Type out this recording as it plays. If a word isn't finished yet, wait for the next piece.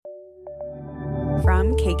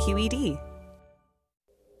from KQED.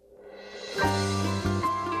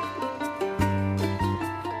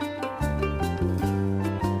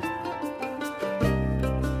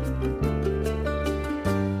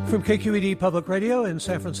 From KQED Public Radio in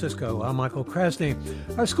San Francisco, I'm Michael Krasny.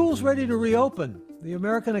 Are schools ready to reopen? The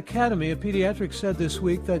American Academy of Pediatrics said this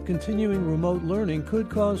week that continuing remote learning could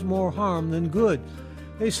cause more harm than good.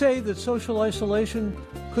 They say that social isolation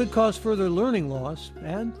could cause further learning loss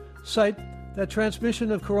and cite that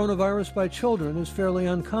transmission of coronavirus by children is fairly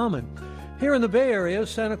uncommon. Here in the Bay Area,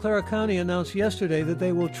 Santa Clara County announced yesterday that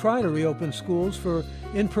they will try to reopen schools for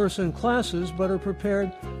in-person classes, but are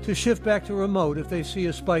prepared to shift back to remote if they see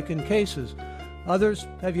a spike in cases. Others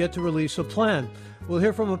have yet to release a plan. We'll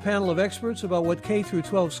hear from a panel of experts about what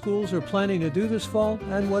K-12 schools are planning to do this fall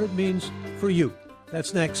and what it means for you.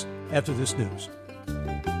 That's next after this news.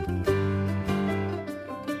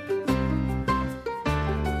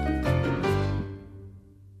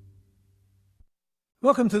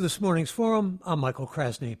 Welcome to this morning's forum. I'm Michael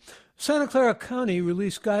Krasny. Santa Clara County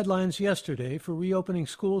released guidelines yesterday for reopening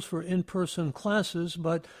schools for in-person classes,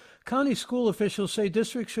 but county school officials say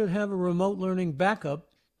districts should have a remote learning backup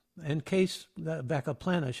plan, in case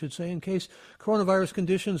coronavirus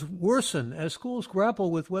conditions worsen as schools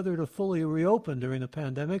grapple with whether to fully reopen during the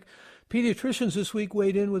pandemic. Pediatricians this week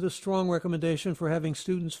weighed in with a strong recommendation for having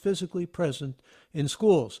students physically present in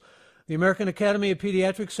schools. The American Academy of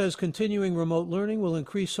Pediatrics says continuing remote learning will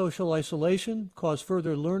increase social isolation, cause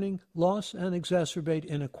further learning loss, and exacerbate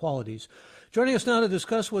inequalities. Joining us now to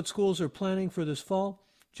discuss what schools are planning for this fall,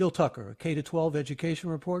 Jill Tucker, a K-12 education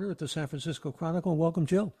reporter at the San Francisco Chronicle. Welcome,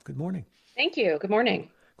 Jill. Good morning. Thank you. Good morning.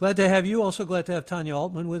 Glad to have you. Also glad to have Tanya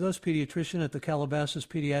Altman with us, pediatrician at the Calabasas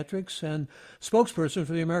Pediatrics and spokesperson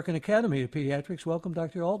for the American Academy of Pediatrics. Welcome,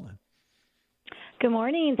 Dr. Altman. Good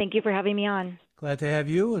morning. Thank you for having me on. Glad to have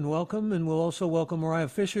you and welcome. And we'll also welcome Mariah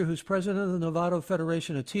Fisher, who's president of the Novato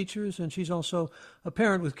Federation of Teachers, and she's also a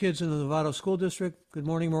parent with kids in the Novato School District. Good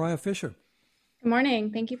morning, Mariah Fisher. Good morning.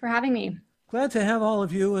 Thank you for having me. Glad to have all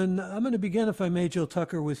of you. And I'm going to begin, if I may, Jill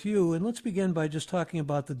Tucker, with you. And let's begin by just talking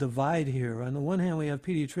about the divide here. On the one hand, we have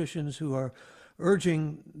pediatricians who are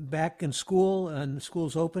urging back in school and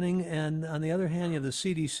schools opening. And on the other hand, you have the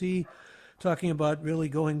CDC talking about really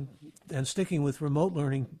going and sticking with remote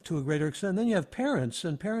learning to a greater extent. And then you have parents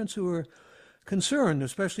who are concerned,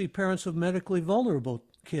 especially parents of medically vulnerable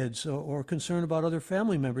kids or concerned about other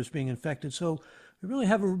family members being infected. So we really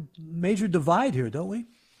have a major divide here, don't we?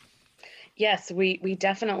 Yes, we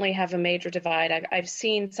definitely have a major divide. I've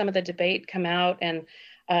seen some of the debate come out and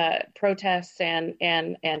protests and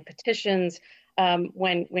petitions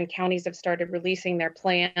when counties have started releasing their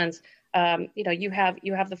plans. You have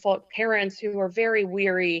the parents who are very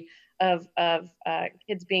weary of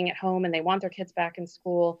kids being at home and they want their kids back in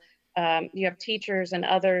school. You have teachers and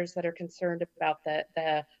others that are concerned about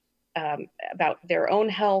about their own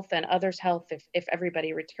health and others' health if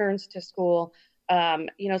everybody returns to school.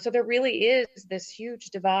 So there really is this huge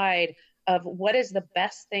divide of what is the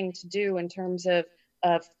best thing to do in terms of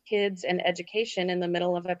kids and education in the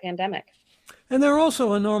middle of a pandemic. And there are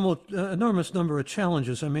also enormous number of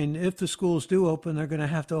challenges. I mean, if the schools do open, they're going to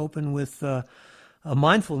have to open with a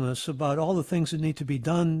mindfulness about all the things that need to be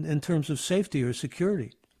done in terms of safety or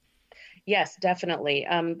security. Yes, definitely.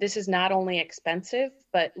 This is not only expensive,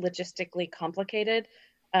 but logistically complicated.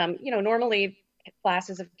 Normally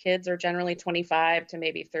classes of kids are generally 25 to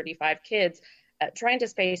maybe 35 kids. Trying to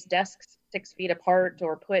space desks 6 feet apart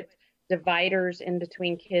or put dividers in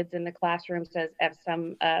between kids in the classrooms, as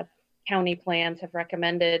some county plans have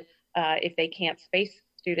recommended, if they can't space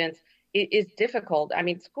students, is difficult. I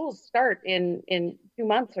mean, schools start in 2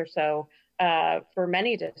 months or so for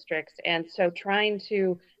many districts. And so trying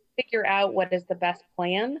to figure out what is the best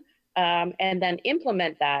plan and then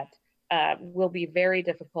implement that will be very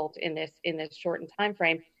difficult in this shortened time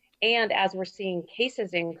frame. And as we're seeing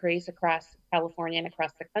cases increase across California and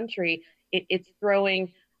across the country, it's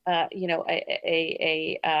throwing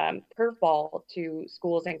a curveball to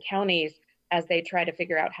schools and counties as they try to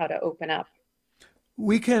figure out how to open up.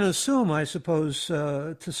 We can assume, I suppose,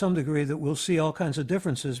 to some degree that we'll see all kinds of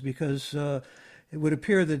differences because it would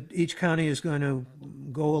appear that each county is going to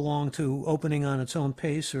go along to opening on its own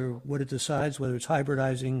pace or what it decides, whether it's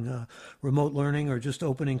hybridizing remote learning or just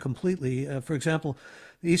opening completely. For example,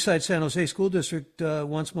 the Eastside San Jose School District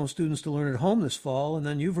wants most students to learn at home this fall, and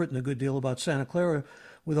then you've written a good deal about Santa Clara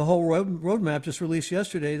with a whole roadmap just released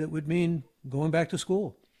yesterday that would mean going back to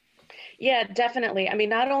school. Yeah, definitely. I mean,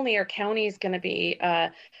 not only are counties going to be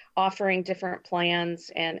offering different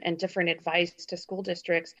plans and different advice to school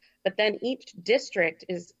districts, But then each district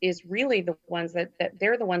is really the ones that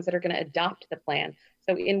they're the ones that are going to adopt the plan.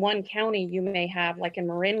 So in one county, you may have, like in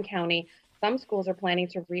Marin County, some schools are planning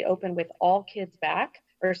to reopen with all kids back,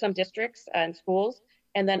 or some districts and schools.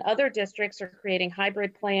 And then other districts are creating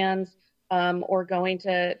hybrid plans or going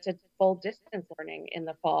to full distance learning in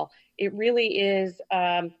the fall. It really is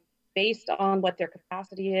based on what their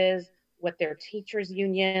capacity is, what their teachers'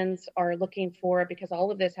 unions are looking for, because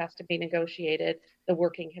all of this has to be negotiated, the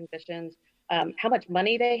working conditions, how much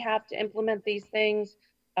money they have to implement these things,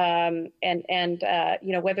 and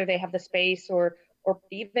whether they have the space or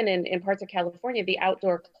even in parts of California, the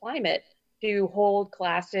outdoor climate to hold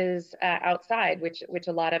classes outside, which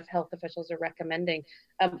a lot of health officials are recommending.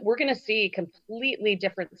 We're going to see completely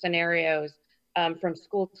different scenarios from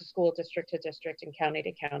school to school, district to district, and county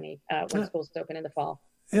to county when schools open in the fall.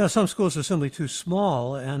 Yeah, some schools are simply too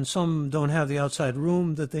small, and some don't have the outside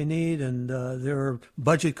room that they need, and there are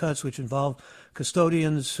budget cuts which involve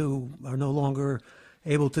custodians who are no longer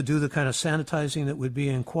able to do the kind of sanitizing that would be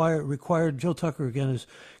required. Jill Tucker, again, is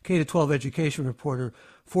K-12 education reporter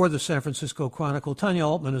for the San Francisco Chronicle. Tanya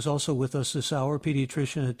Altman is also with us this hour,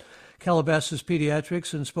 pediatrician at Calabasas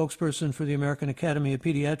Pediatrics and spokesperson for the American Academy of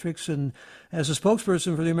Pediatrics. And as a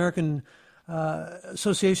spokesperson for the American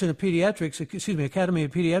Association of Pediatrics, Academy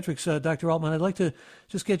of Pediatrics, Dr. Altman, I'd like to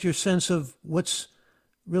just get your sense of what's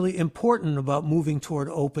really important about moving toward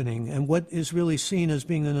opening and what is really seen as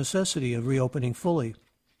being the necessity of reopening fully.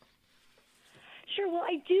 Sure. Well,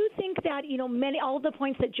 I do think that, all of the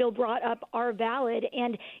points that Jill brought up are valid,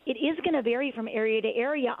 and it is going to vary from area to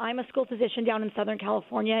area. I'm a school physician down in Southern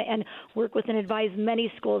California and work with and advise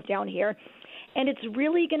many schools down here. And it's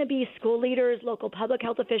really going to be school leaders, local public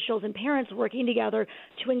health officials, and parents working together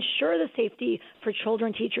to ensure the safety for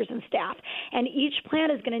children, teachers, and staff. And each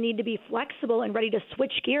plan is going to need to be flexible and ready to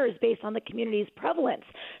switch gears based on the community's prevalence.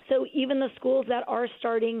 So even the schools that are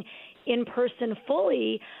starting in person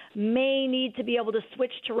fully may need to be able to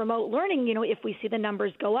switch to remote learning, if we see the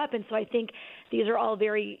numbers go up. And so I think these are all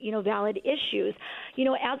very, valid issues.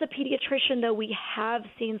 As a pediatrician, though, we have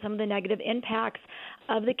seen some of the negative impacts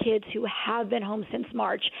of the kids who have been home since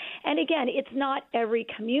March. And again, it's not every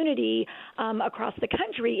community across the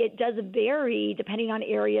country. It does vary depending on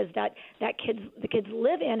areas that the kids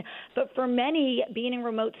live in. But for many, being in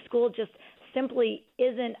remote school just simply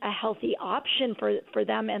isn't a healthy option for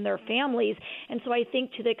them and their families. And so I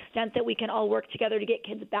think to the extent that we can all work together to get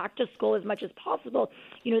kids back to school as much as possible,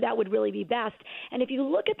 that would really be best. And if you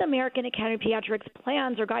look at the American Academy of Pediatrics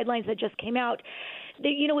plans or guidelines that just came out,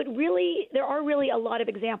 there are really a lot of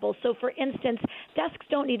examples. So, for instance, desks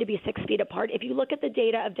don't need to be 6 feet apart. If you look at the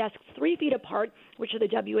data of desks 3 feet apart, which are the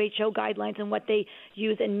WHO guidelines and what they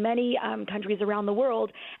use in many countries around the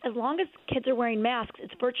world, as long as kids are wearing masks,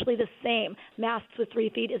 it's virtually the same. Masks with 3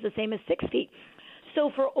 feet is the same as 6 feet. So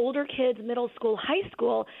for older kids, middle school, high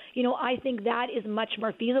school, I think that is much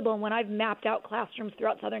more feasible. And when I've mapped out classrooms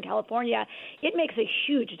throughout Southern California, it makes a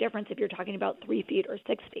huge difference if you're talking about 3 feet or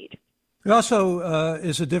 6 feet. There also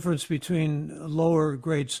is a difference between lower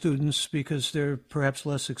grade students because they're perhaps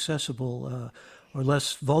less accessible or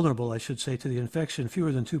less vulnerable, I should say, to the infection,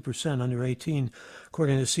 fewer than 2% under 18,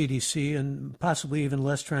 according to CDC, and possibly even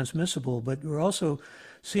less transmissible. But we're also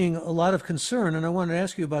seeing a lot of concern, and I wanted to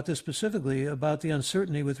ask you about this specifically, about the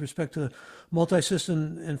uncertainty with respect to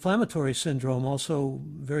multisystem inflammatory syndrome, also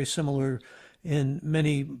very similar in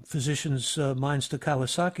many physicians' minds to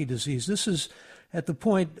Kawasaki disease. This is at the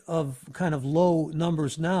point of kind of low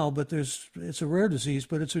numbers now, but it's a rare disease,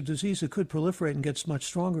 but it's a disease that could proliferate and gets much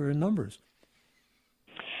stronger in numbers.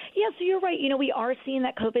 Yeah, so you're right. We are seeing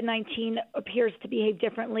that COVID-19 appears to behave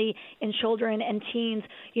differently in children and teens,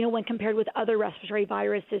 when compared with other respiratory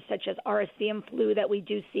viruses such as RSV and flu that we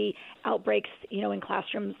do see outbreaks, in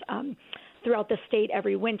classrooms throughout the state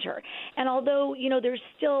every winter. And although, there's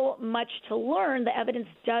still much to learn, the evidence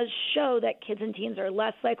does show that kids and teens are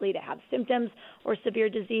less likely to have symptoms or severe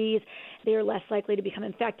disease. They are less likely to become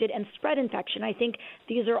infected and spread infection. I think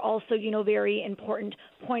these are also, very important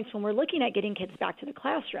points when we're looking at getting kids back to the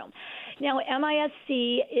classroom. Now,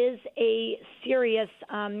 MIS-C is a serious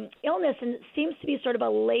illness and seems to be sort of a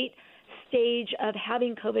late stage of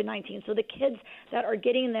having COVID-19. So the kids that are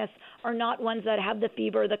getting this are not ones that have the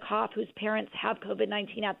fever, the cough, whose parents have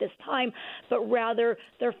COVID-19 at this time, but rather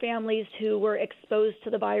their families who were exposed to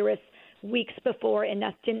the virus weeks before and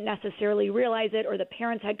didn't necessarily realize it, or the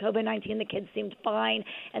parents had COVID-19, the kids seemed fine,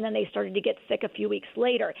 and then they started to get sick a few weeks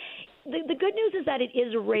later. The good news is that it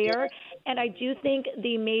is rare, and I do think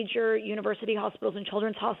the major university hospitals and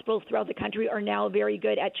children's hospitals throughout the country are now very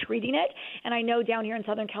good at treating it. And I know down here in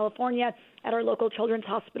Southern California at our local children's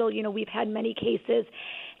hospital, we've had many cases.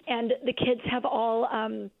 And the kids have all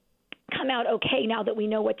come out okay now that we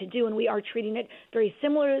know what to do, and we are treating it very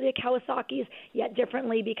similar to the Kawasaki's, yet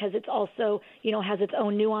differently because it's also, has its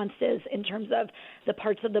own nuances in terms of the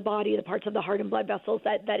parts of the body, the parts of the heart and blood vessels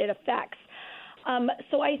that it affects.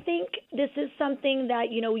 So I think this is something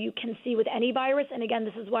that, you can see with any virus. And again,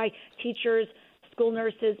 this is why teachers, school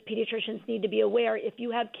nurses, pediatricians need to be aware. If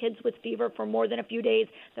you have kids with fever for more than a few days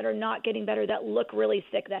that are not getting better, that look really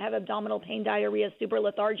sick, that have abdominal pain, diarrhea, super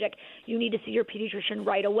lethargic, you need to see your pediatrician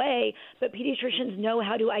right away. But pediatricians know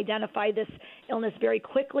how to identify this illness very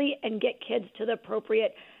quickly and get kids to the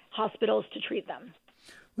appropriate hospitals to treat them.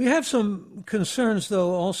 We have some concerns,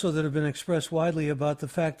 though, also that have been expressed widely about the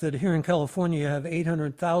fact that here in California you have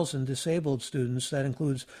 800,000 disabled students. That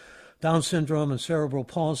includes Down syndrome and cerebral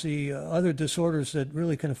palsy, other disorders that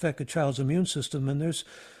really can affect a child's immune system. And there's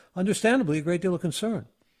understandably a great deal of concern.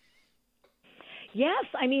 Yes,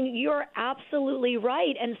 you're absolutely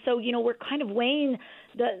right. And so, we're kind of weighing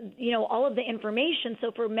all of the information.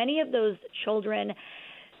 So for many of those children,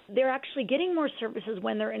 they're actually getting more services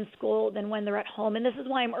when they're in school than when they're at home. And this is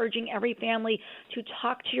why I'm urging every family to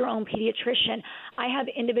talk to your own pediatrician. I have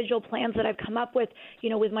individual plans that I've come up with,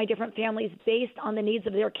 with my different families based on the needs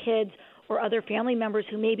of their kids or other family members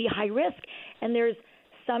who may be high risk. And there's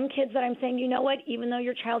some kids that I'm saying, even though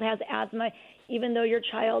your child has asthma, even though your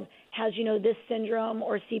child has, this syndrome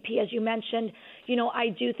or CP, as you mentioned, I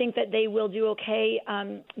do think that they will do okay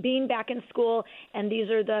being back in school, and these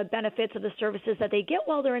are the benefits of the services that they get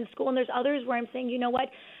while they're in school. And there's others where I'm saying,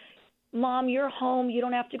 Mom, you're home. You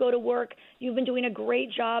don't have to go to work. You've been doing a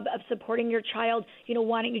great job of supporting your child.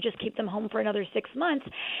 Why don't you just keep them home for another 6 months?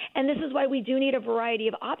 And this is why we do need a variety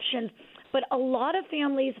of options. But a lot of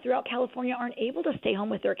families throughout California aren't able to stay home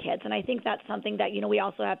with their kids. And I think that's something that, we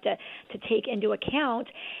also have to take into account.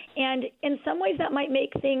 And in some ways that might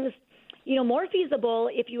make things, more feasible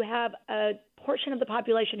if you have a portion of the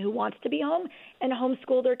population who wants to be home and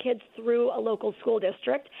homeschool their kids through a local school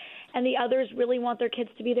district. And the others really want their kids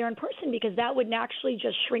to be there in person, because that would naturally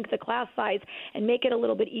just shrink the class size and make it a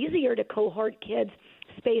little bit easier to cohort kids,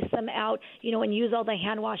 space them out, and use all the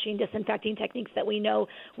hand washing, disinfecting techniques that we know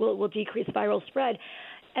will decrease viral spread.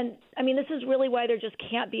 And this is really why there just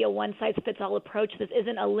can't be a one-size-fits-all approach. This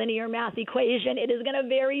isn't a linear math equation. It is going to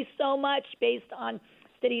vary so much based on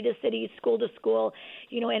city to city, school to school,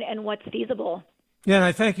 and what's feasible. Yeah, and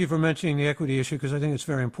I thank you for mentioning the equity issue, because I think it's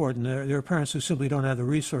very important. There are parents who simply don't have the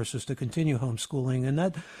resources to continue homeschooling. And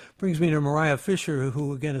that brings me to Mariah Fisher,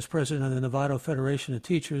 who, again, is president of the Novato Federation of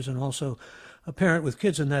Teachers and also a parent with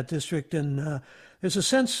kids in that district. And there's a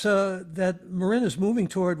sense that Marin is moving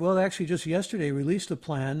toward, actually just yesterday released a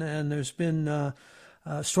plan, and there's been a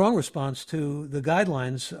strong response to the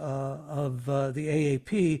guidelines of the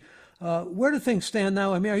AAP. Where do things stand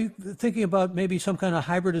now? Are you thinking about maybe some kind of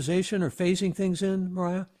hybridization or phasing things in,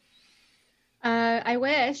 Mariah? I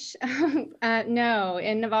wish. No,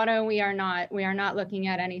 in Novato, we are not looking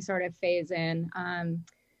at any sort of phase in,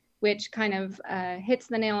 which kind of hits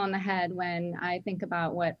the nail on the head when I think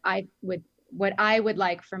about what I would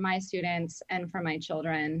like for my students and for my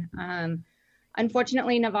children.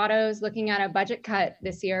 Unfortunately, Novato is looking at a budget cut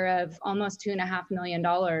this year of almost $2.5 million.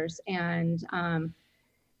 And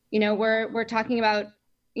we're talking about,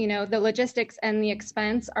 the logistics and the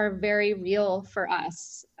expense are very real for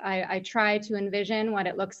us. I try to envision what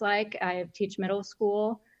it looks like. I teach middle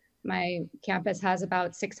school. My campus has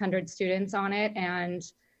about 600 students on it. And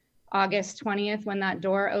August 20th, when that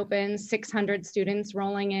door opens, 600 students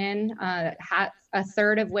rolling in, a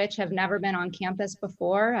third of which have never been on campus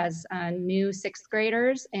before as new sixth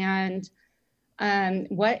graders. And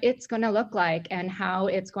what it's going to look like and how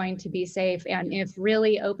it's going to be safe, and if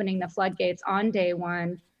really opening the floodgates on day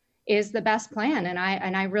one is the best plan. And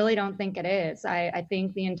I really don't think it is. I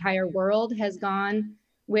think the entire world has gone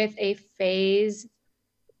with a phase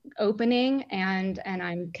opening, and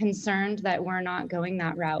I'm concerned that we're not going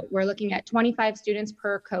that route. We're looking at 25 students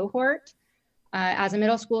per cohort. As a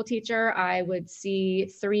middle school teacher, I would see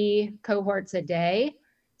 3 cohorts a day.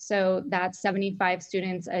 So that's 75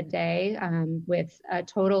 students a day, with a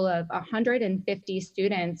total of 150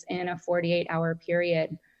 students in a 48-hour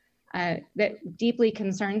period. That deeply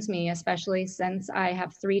concerns me, especially since I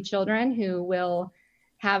have 3 children who will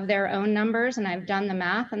have their own numbers, and I've done the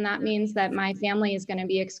math, and that means that my family is going to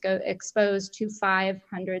be exposed to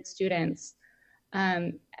 500 students.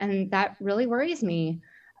 And that really worries me.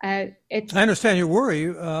 I understand your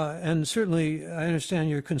worry, and certainly I understand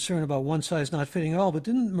your concern about one size not fitting all, but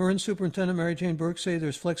didn't Marin Superintendent Mary Jane Burke say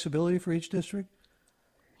there's flexibility for each district?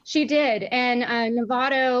 She did, and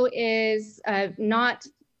Novato is not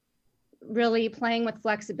really playing with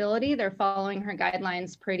flexibility. They're following her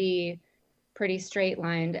guidelines pretty straight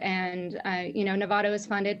lined. And, Novato is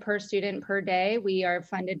funded per student per day. We are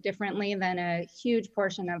funded differently than a huge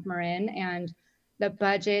portion of Marin, and the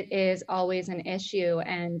budget is always an issue.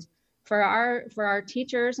 And for our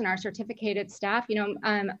teachers and our certificated staff,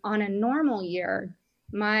 on a normal year,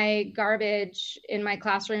 my garbage in my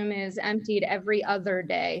classroom is emptied every other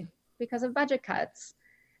day because of budget cuts.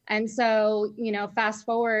 And so, fast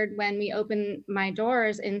forward when we open my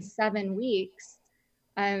doors in 7 weeks,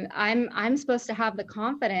 I'm supposed to have the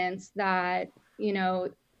confidence that,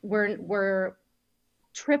 we're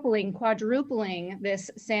tripling, quadrupling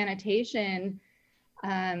this sanitation.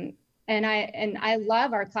 And I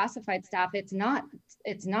love our classified staff. It's not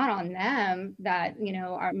on them that,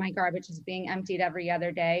 my garbage is being emptied every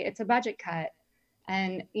other day. It's a budget cut.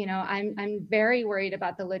 And, I'm very worried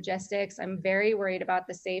about the logistics. I'm very worried about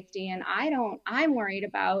the safety. And I'm worried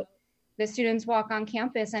about the students walk on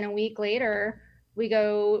campus and a week later, we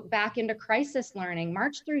go back into crisis learning.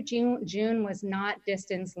 March through June was not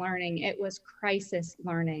distance learning. It was crisis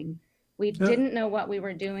learning. We didn't know what we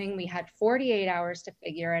were doing. We had 48 hours to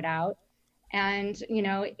figure it out. And,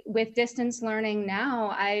 with distance learning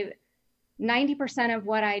now, 90% of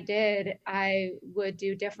what I did, I would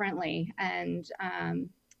do differently. And,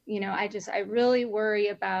 I really worry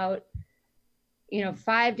about,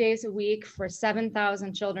 5 days a week for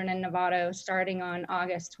 7,000 children in Novato starting on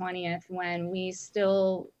August 20th, when we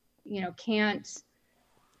still, can't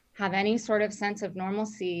have any sort of sense of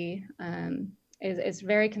normalcy, is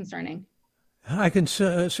very concerning. I can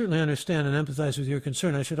certainly understand and empathize with your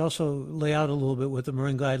concern. I should also lay out a little bit what the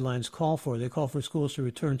Marin guidelines call for. They call for schools to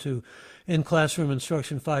return to in-classroom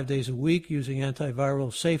instruction 5 days a week using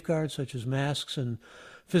antiviral safeguards such as masks and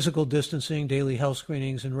physical distancing, daily health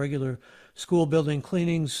screenings, and regular school building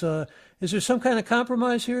cleanings. Is there some kind of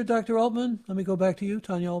compromise here, Dr. Altman? Let me go back to you,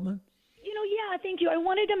 Tanya Altman. Thank you. I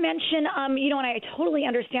wanted to mention, and I totally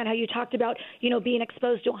understand how you talked about, being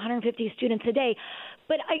exposed to 150 students a day.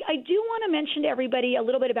 But I do want to mention to everybody a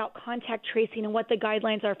little bit about contact tracing and what the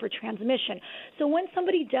guidelines are for transmission. So when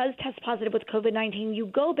somebody does test positive with COVID-19, you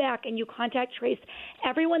go back and you contact trace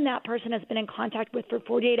everyone that person has been in contact with for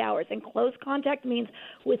 48 hours. And close contact means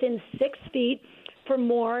within 6 feet for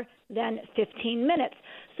more than 15 minutes.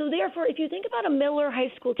 So therefore, if you think about a Miller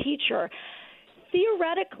High School teacher,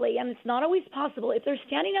 theoretically, and it's not always possible, if they're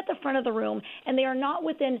standing at the front of the room and they are not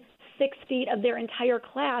within 6 feet of their entire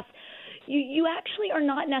class, you actually are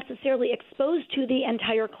not necessarily exposed to the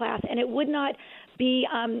entire class, and it would not be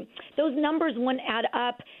those numbers wouldn't add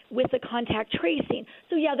up with the contact tracing.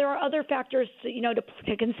 So yeah, there are other factors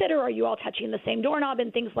to consider. Are you all touching the same doorknob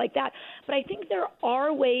and things like that? But I think there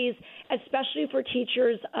are ways, especially for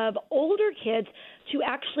teachers of older kids, to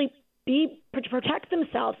actually protect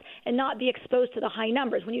themselves and not be exposed to the high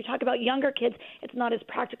numbers. When you talk about younger kids, it's not as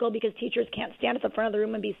practical because teachers can't stand at the front of the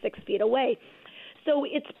room and be 6 feet away. So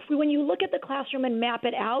it's when you look at the classroom and map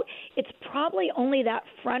it out, it's probably only that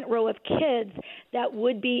front row of kids that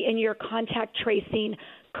would be in your contact tracing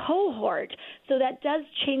cohort. So that does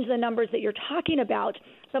change the numbers that you're talking about.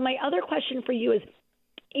 But my other question for you is,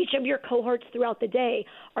 each of your cohorts throughout the day,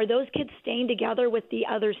 are those kids staying together with the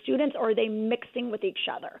other students, or are they mixing with each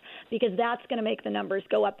other? Because that's going to make the numbers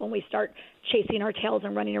go up when we start chasing our tails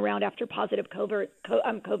and running around after positive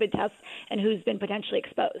COVID tests and who's been potentially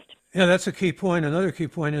exposed. Yeah, that's a key point. Another key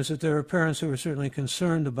point is that there are parents who are certainly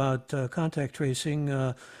concerned about contact tracing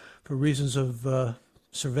for reasons of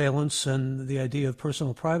surveillance and the idea of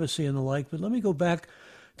personal privacy and the like. But let me go back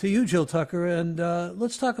to you, Jill Tucker, and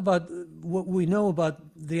let's talk about what we know about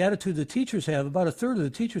the attitude the teachers have. About a third of the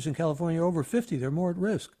teachers in California are over 50. They're more at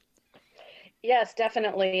risk. Yes,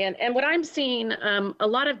 definitely. And what I'm seeing, a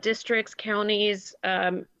lot of districts, counties,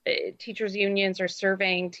 teachers unions are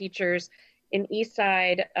surveying teachers in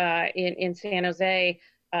Eastside, in San Jose.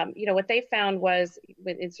 What they found was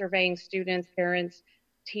in surveying students, parents,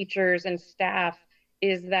 teachers, and staff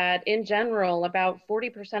is that in general, about 40%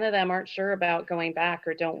 of them aren't sure about going back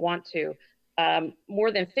or don't want to.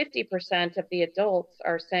 More than 50% of the adults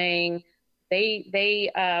are saying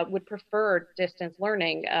they would prefer distance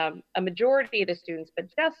learning. A majority of the students, but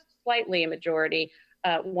just slightly a majority,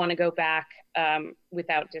 want to go back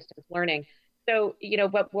without distance learning. So,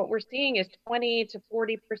 but what we're seeing is 20 to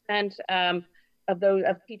 40%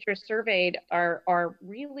 of teachers surveyed are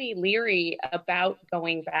really leery about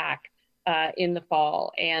going back in the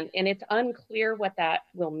fall, and it's unclear what that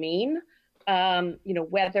will mean.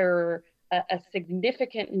 Whether a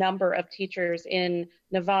significant number of teachers in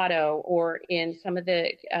Novato or in some of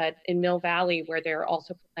the in Mill Valley, where they're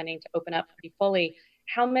also planning to open up pretty fully,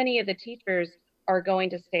 how many of the teachers are going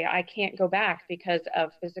to say, I can't go back because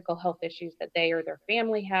of physical health issues that they or their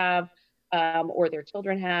family have, or their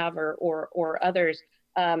children have, or others.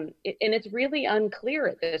 And it's really unclear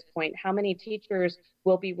at this point how many teachers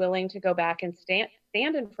will be willing to go back and stand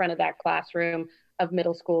in front of that classroom of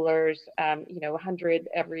middle schoolers, 100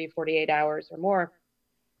 every 48 hours or more.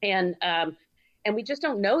 And we just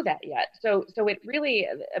don't know that yet. So it really,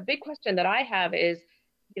 a big question that I have is,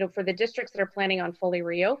 for the districts that are planning on fully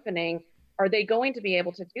reopening, are they going to be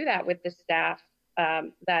able to do that with the staff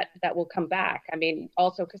that will come back? I mean,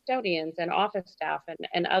 also custodians and office staff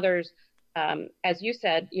and others, as you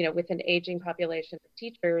said, with an aging population of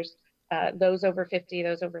teachers, those over 50,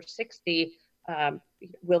 those over 60,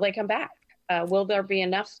 will they come back? Will there be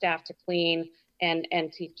enough staff to clean and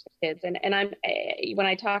teach the kids? And when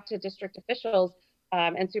I talk to district officials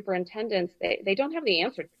and superintendents, they don't have the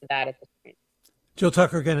answer to that at this point. Jill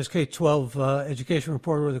Tucker, again, is K-12 education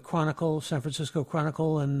reporter with the Chronicle, San Francisco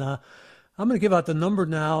Chronicle. And I'm going to give out the number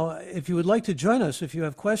now. If you would like to join us, if you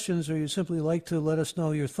have questions or you simply like to let us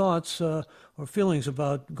know your thoughts or feelings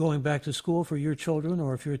about going back to school for your children,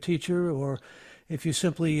 or if you're a teacher, or if you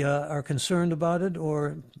simply are concerned about it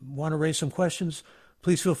or want to raise some questions,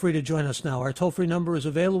 please feel free to join us now. Our toll-free number is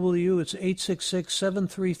available to you. It's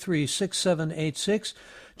 866-733-6786.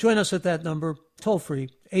 Join us at that number, toll-free,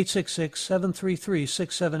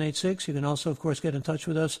 866-733-6786. You can also, of course, get in touch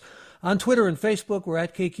with us on Twitter and Facebook. We're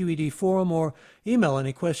at KQED Forum, or email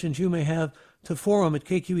any questions you may have to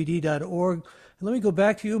forum@kqed.org. And let me go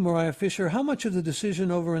back to you, Mariah Fisher. How much of the decision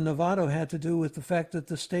over in Novato had to do with the fact that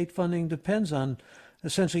the state funding depends on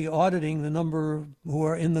essentially auditing the number who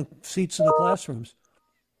are in the seats in the classrooms?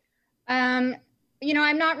 I'm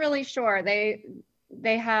not really sure. They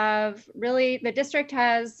have really, the district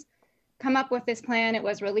has come up with this plan. It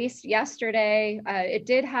was released yesterday. It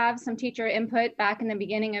did have some teacher input back in the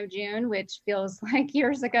beginning of June, which feels like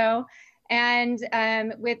years ago. And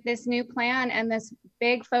with this new plan and this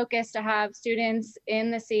big focus to have students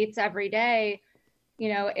in the seats every day,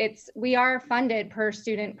 we are funded per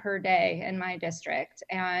student per day in my district.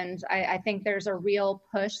 And I think there's a real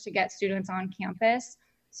push to get students on campus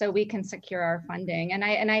so we can secure our funding. And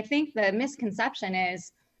I think the misconception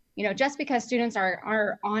is, just because students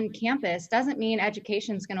are on campus doesn't mean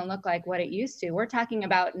education is going to look like what it used to. We're talking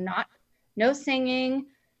about no singing,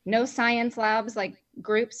 no science labs, like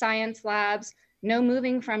group science labs, no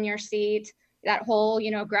moving from your seat, that whole,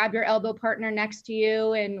 grab your elbow partner next to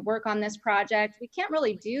you and work on this project. We can't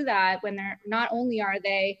really do that when not only are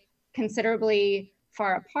they considerably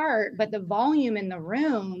far apart, but the volume in the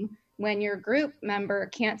room when your group member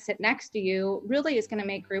can't sit next to you really is going to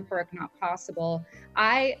make group work not possible.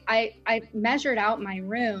 I measured out my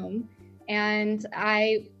room, and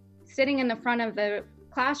sitting in the front of the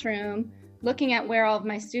classroom, looking at where all of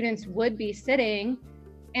my students would be sitting,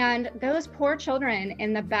 and those poor children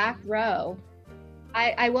in the back row,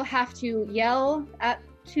 I will have to yell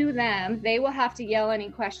to them. They will have to yell any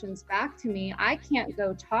questions back to me. I can't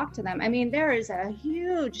go talk to them. I mean, there is a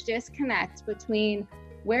huge disconnect between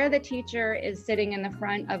where the teacher is sitting in the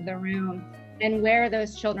front of the room and where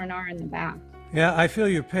those children are in the back. Yeah, I feel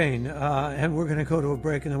your pain, and we're going to go to a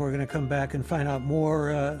break, and then we're going to come back and find out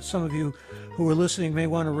more. Some of you who are listening may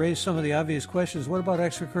want to raise some of the obvious questions. What about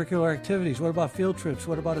extracurricular activities? What about field trips?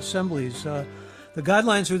 What about assemblies? The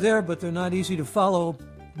guidelines are there, but they're not easy to follow.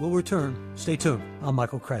 We'll return. Stay tuned. I'm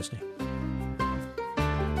Michael Krasny.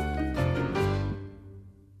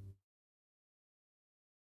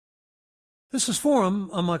 This is Forum.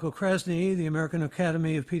 I'm Michael Krasny. The American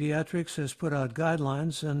Academy of Pediatrics has put out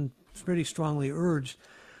guidelines and pretty strongly urged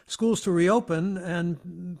schools to reopen,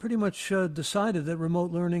 and pretty much decided that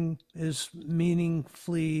remote learning is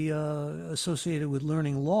meaningfully associated with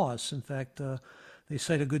learning loss. In fact, they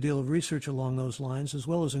cite a good deal of research along those lines, as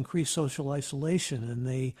well as increased social isolation. And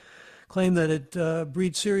they claim that it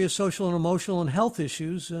breeds serious social and emotional and health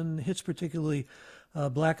issues and hits particularly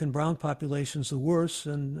black and brown populations the worst,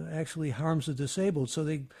 and actually harms the disabled. So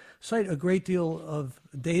they cite a great deal of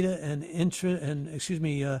data and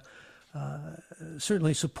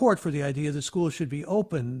certainly support for the idea that schools should be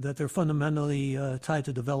open, that they're fundamentally tied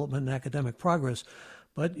to development and academic progress.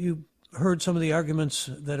 But you heard some of the arguments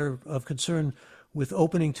that are of concern with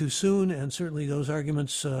opening too soon, and certainly those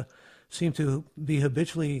arguments seem to be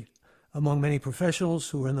habitually among many professionals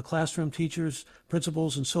who are in the classroom, teachers,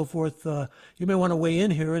 principals, and so forth. You may want to weigh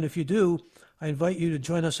in here, and if you do, I invite you to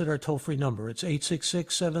join us at our toll-free number. It's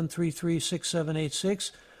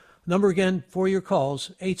 866-733-6786. Number again for your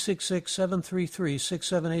calls,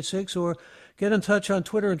 866-733-6786, or get in touch on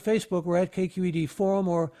Twitter and Facebook. We're at KQED Forum,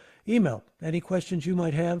 or email any questions you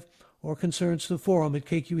might have, or concerns to the forum at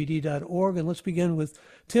kqed.org. And let's begin with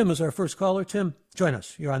Tim as our first caller. Tim, join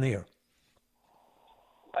us. You're on the air.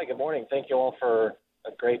 Hi, good morning. Thank you all for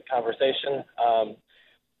a great conversation.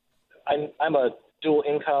 I'm a dual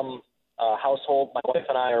income household. My wife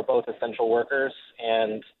and I are both essential workers,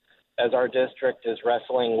 and as our district is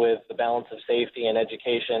wrestling with the balance of safety and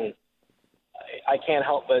education, I can't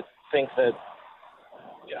help but think that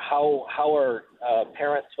how are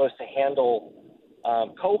parents supposed to handle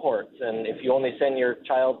cohorts? And if you only send your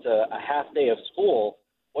child to a half day of school,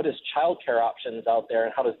 what is childcare options out there,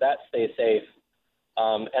 and how does that stay safe?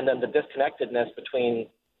 And then the disconnectedness between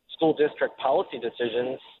school district policy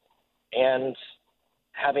decisions and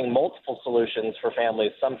having multiple solutions for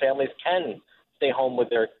families. Some families can stay home with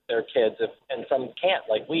their kids, and some can't,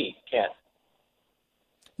 like we can't.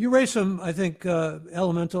 You raised some, I think,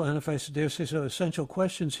 elemental and, if I dare say so, essential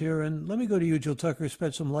questions here. And let me go to you, Jill Tucker,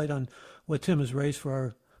 spread some light on what Tim has raised for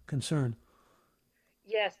our concern.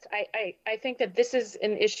 Yes, I think that this is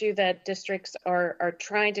an issue that districts are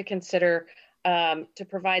trying to consider to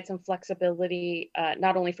provide some flexibility,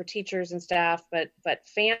 not only for teachers and staff, but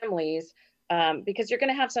families, because you're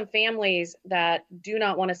going to have some families that do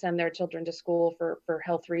not want to send their children to school for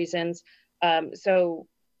health reasons. So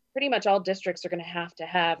pretty much all districts are going to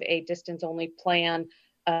have a distance-only plan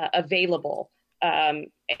available.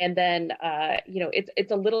 And then,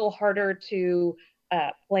 it's a little harder to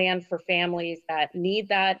plan for families that need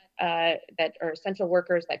that are essential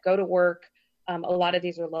workers that go to work. A lot of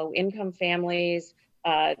these are low-income families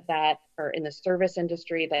that are in the service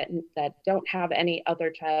industry that don't have any other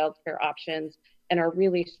child care options and are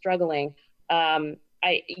really struggling.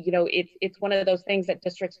 It's one of those things that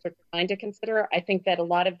districts are trying to consider. I think that a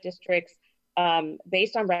lot of districts,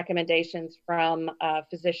 based on recommendations from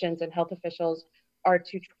physicians and health officials, are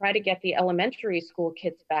to try to get the elementary school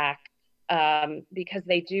kids back because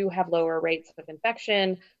they do have lower rates of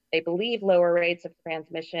infection. They believe lower rates of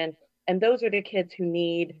transmission. And those are the kids who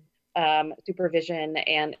need supervision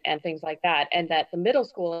and things like that. And that the middle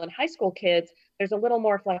school and high school kids, there's a little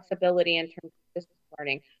more flexibility in terms of distance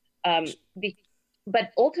learning.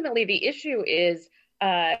 But ultimately, the issue is,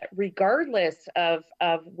 regardless of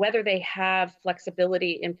whether they have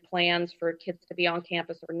flexibility in plans for kids to be on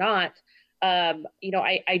campus or not,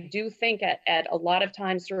 I do think at a lot of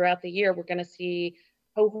times throughout the year, we're going to see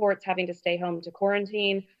cohorts having to stay home to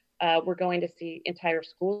quarantine. We're going to see entire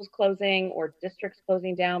schools closing or districts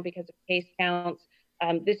closing down because of case counts.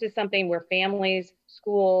 This is something where families,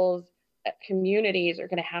 schools, communities are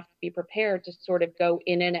going to have to be prepared to sort of go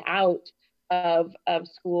in and out of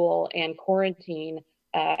school and quarantine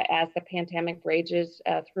as the pandemic rages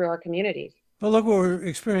through our communities. Well, look what we're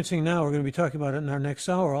experiencing now. We're going to be talking about it in our next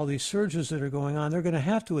hour. All these surges that are going on, they're going to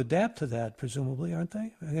have to adapt to that, presumably, aren't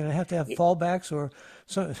they? They're going to have fallbacks or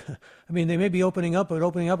so. I mean, they may be opening up, but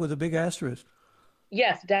opening up with a big asterisk.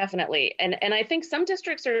 Yes, definitely. And I think some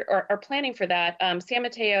districts are planning for that. San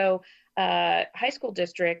Mateo High School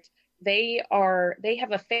District, they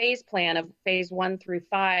have a phase plan of phase 1 through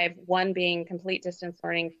 5, 1 being complete distance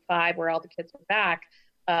learning, 5 where all the kids are back.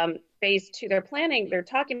 Phase 2, they're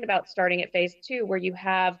talking about starting at phase 2, where you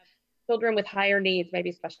have children with higher needs,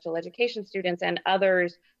 maybe special education students and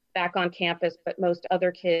others back on campus, but most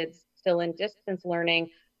other kids still in distance learning.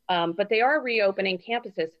 But they are reopening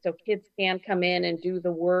campuses so kids can come in and do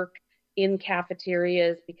the work in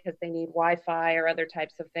cafeterias because they need Wi-Fi or other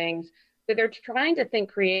types of things. So they're trying to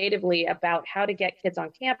think creatively about how to get kids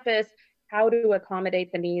on campus, how to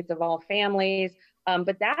accommodate the needs of all families.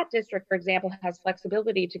 But that district, for example, has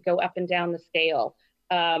flexibility to go up and down the scale.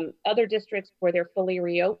 Other districts where they're fully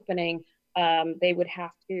reopening, they would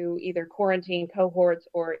have to either quarantine cohorts,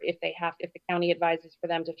 or if the county advises for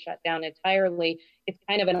them to shut down entirely, it's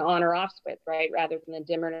kind of an on or off switch, right? Rather than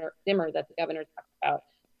the dimmer that the governor talked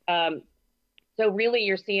about. So really,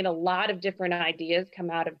 you're seeing a lot of different ideas come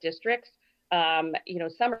out of districts. Some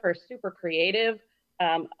are super creative.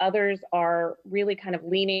 Others are really kind of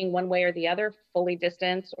leaning one way or the other, fully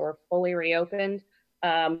distanced or fully reopened.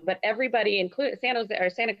 But everybody, including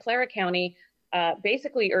Santa Clara County,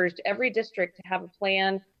 basically urged every district to have a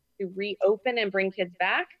plan to reopen and bring kids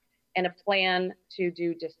back, and a plan to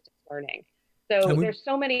do distance learning. So there's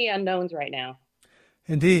so many unknowns right now.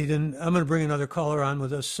 Indeed, and I'm going to bring another caller on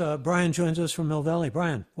with us. Brian joins us from Mill Valley.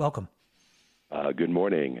 Brian, welcome. Good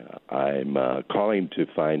morning. I'm calling to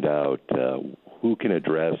find out who can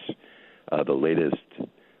address the latest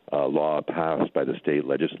law passed by the state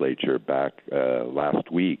legislature back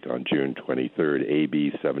last week on June 23rd,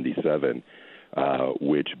 AB 77,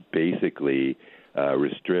 which basically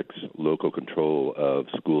restricts local control of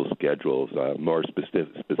school schedules, more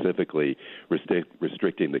specifically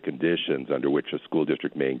restricting the conditions under which a school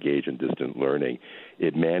district may engage in distant learning.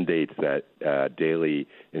 It mandates that daily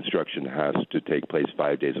instruction has to take place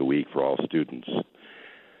 5 days a week for all students.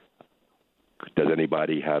 Does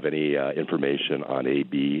anybody have any information on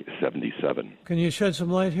AB 77? Can you shed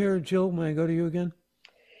some light here? Jill, may I go to you again?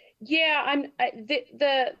 Yeah,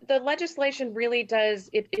 the legislation really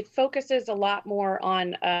does, it focuses a lot more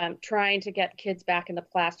on trying to get kids back in the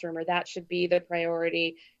classroom, or that should be the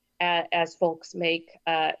priority as folks make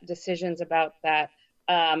decisions about that.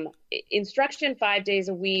 Instruction 5 days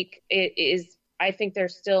a week is, I think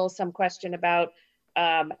there's still some question about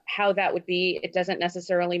how that would be. It doesn't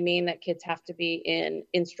necessarily mean that kids have to be in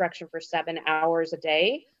instruction for 7 hours a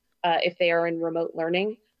day if they are in remote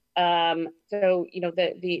learning. So,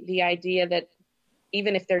 the idea that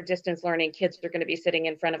even if they're distance learning, kids are going to be sitting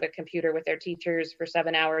in front of a computer with their teachers for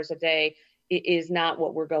 7 hours a day is not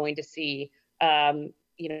what we're going to see.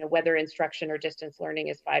 Whether instruction or distance learning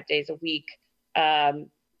is 5 days a week,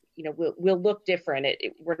 will look different.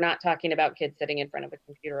 We're not talking about kids sitting in front of a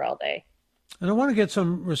computer all day. And I want to get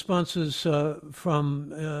some responses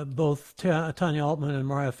from both Tanya Altman and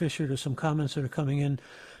Mariah Fisher to some comments that are coming in.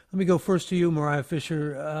 Let me go first to you, Mariah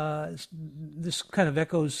Fisher. This kind of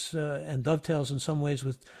echoes and dovetails in some ways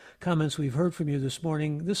with comments we've heard from you this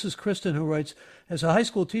morning. This is Kristen, who writes, as a high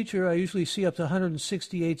school teacher, I usually see up to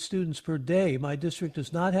 168 students per day. My district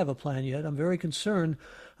does not have a plan yet. I'm very concerned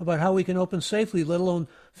about how we can open safely, let alone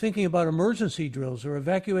thinking about emergency drills or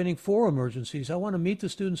evacuating for emergencies. I want to meet the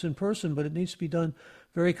students in person, but it needs to be done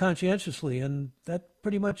very conscientiously. And that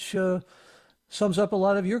pretty much sums up a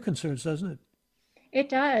lot of your concerns, doesn't it? It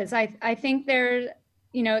does. I think there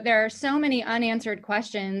are so many unanswered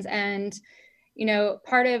questions, and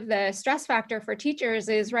part of the stress factor for teachers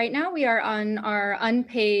is right now we are on our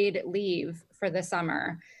unpaid leave for the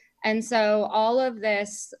summer. And so all of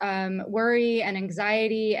this worry and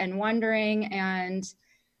anxiety and wondering and,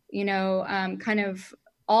 kind of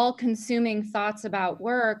all-consuming thoughts about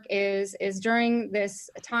work is during this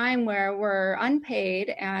time where we're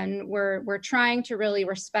unpaid and we're trying to really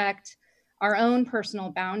respect our own personal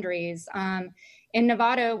boundaries. In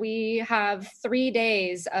Nevada, we have 3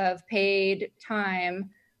 days of paid time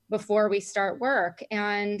before we start work.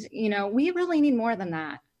 And, we really need more than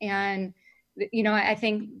that. And, I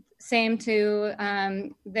think same to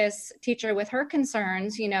this teacher with her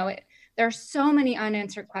concerns, there are so many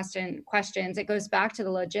unanswered questions. It goes back to the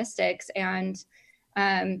logistics. And,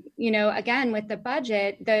 again, with the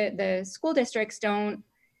budget, the school districts don't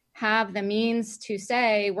have the means to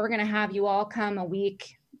say, we're going to have you all come a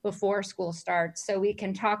week before school starts so we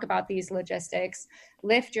can talk about these logistics,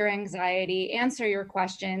 lift your anxiety, answer your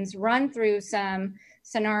questions, run through some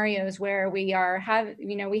scenarios where we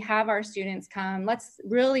have our students come. Let's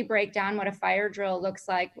really break down what a fire drill looks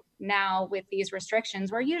like now with these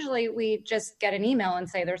restrictions, where usually we just get an email and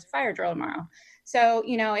say there's a fire drill tomorrow. So,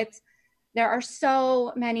 there are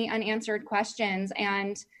so many unanswered questions,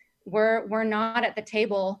 and we're not at the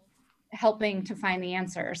table helping to find the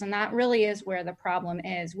answers. And that really is where the problem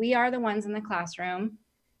is. We are the ones in the classroom.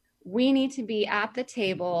 We need to be at the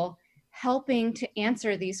table helping to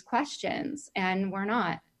answer these questions, and we're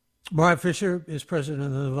not. Mariah Fisher is president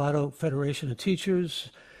of the Nevada Federation of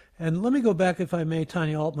Teachers. And let me go back, if I may,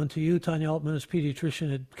 Tanya Altman, to you. Tanya Altman is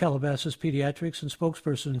pediatrician at Calabasas Pediatrics and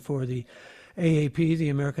spokesperson for the AAP, the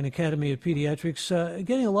American Academy of Pediatrics.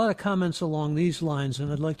 Getting a lot of comments along these lines,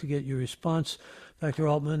 and I'd like to get your response, Dr.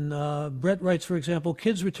 Altman. Brett writes, for example,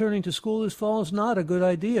 kids returning to school this fall is not a good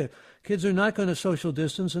idea. Kids are not going to social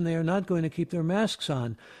distance, and they are not going to keep their masks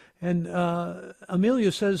on. And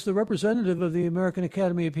Amelia says the representative of the American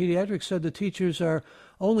Academy of Pediatrics said the teachers are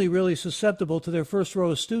only really susceptible to their first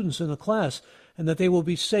row of students in the class, and that they will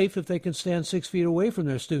be safe if they can stand 6 feet away from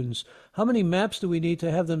their students. How many maps do we need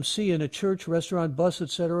to have them see in a church, restaurant, bus,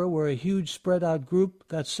 etc., where a huge spread out group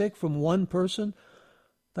got sick from one person?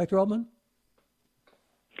 Dr. Altman?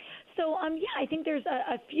 So, I think there's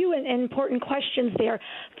a few important questions there.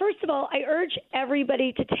 First of all, I urge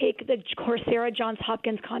everybody to take the Coursera Johns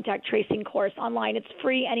Hopkins contact tracing course online. It's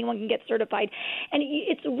free. Anyone can get certified. And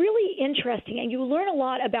it's really interesting, and you learn a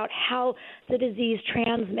lot about how the disease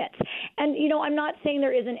transmits. And, I'm not saying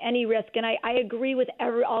there isn't any risk, and I agree with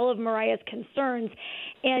all of Mariah's concerns.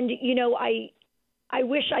 And, I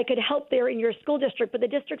wish I could help there in your school district, but the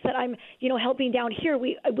districts that I'm, helping down here,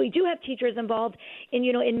 we do have teachers involved in,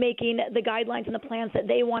 in making the guidelines and the plans that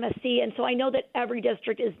they want to see. And so I know that every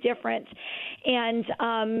district is different. And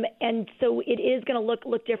so it is going to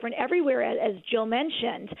look different everywhere, as Jill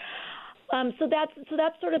mentioned. So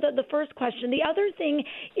that's sort of the first question. The other thing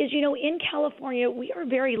is, in California, we are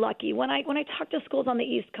very lucky. When I talk to schools on the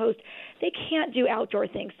East Coast, they can't do outdoor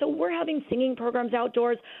things. So we're having singing programs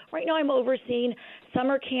outdoors. Right now I'm overseeing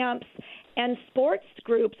summer camps and sports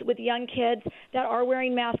groups with young kids that are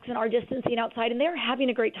wearing masks and are distancing outside, and they're having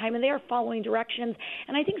a great time, and they are following directions.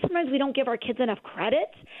 And I think sometimes we don't give our kids enough credit,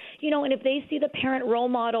 and if they see the parent role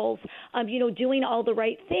models, doing all the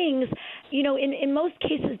right things, in most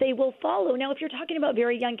cases they will follow. Now, if you're talking about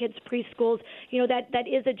very young kids, preschools, that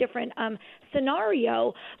is a different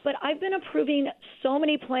scenario, but I've been approving so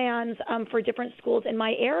many plans for different schools in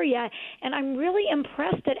my area, and I'm really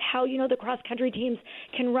impressed at how, the cross-country teams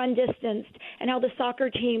can run distance, and how the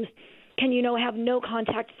soccer teams can, have no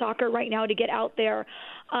contact soccer right now to get out there,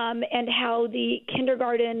 and how the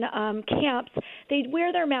kindergarten camps, they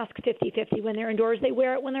wear their mask 50-50 when they're indoors. They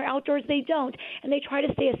wear it when they're outdoors. They don't, and they try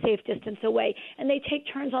to stay a safe distance away, and they take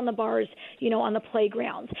turns on the bars, on the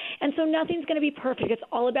playgrounds. And so nothing's going to be perfect. It's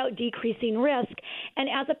all about decreasing risk. And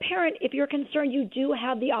as a parent, if you're concerned, you do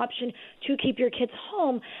have the option to keep your kids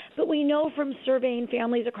home, but we know from surveying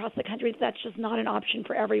families across the country that's just not an option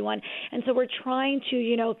for everyone. And so we're trying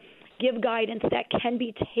to, give guidance that can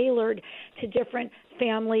be tailored to different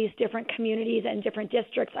families, different communities, and different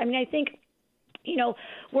districts. I mean, I think,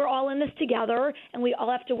 we're all in this together, and we all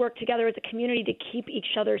have to work together as a community to keep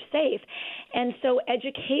each other safe. And so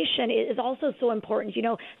education is also so important,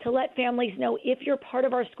 to let families know, if you're part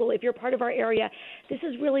of our school, if you're part of our area, this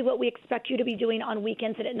is really what we expect you to be doing on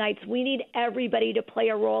weekends and at nights. We need everybody to play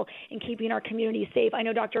a role in keeping our community safe. I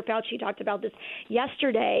know Dr. Fauci talked about this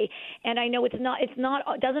yesterday, and I know it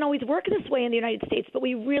doesn't always work this way in the United States, but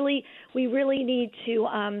we really need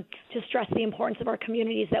to stress the importance of our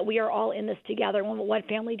communities, that we are all in this together. When what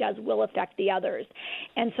family does will affect the others.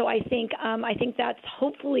 And so I think that's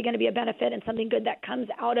hopefully going to be a benefit and something good that comes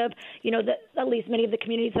out of, at least many of the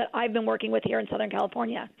communities that I've been working with here in Southern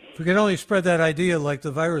California. If we can only spread that idea like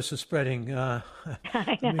the virus is spreading.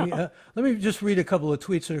 I know. Let me just read a couple of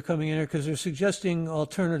tweets that are coming in here, because they're suggesting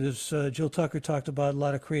alternatives. Jill Tucker talked about a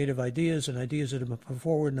lot of creative ideas and ideas that have been put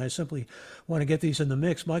forward, and I simply want to get these in the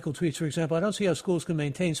mix. Michael tweets, for example, I don't see how schools can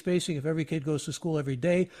maintain spacing if every kid goes to school every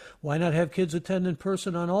day. Why not have kids attend in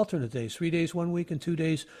person on alternate days, 3 days one week and 2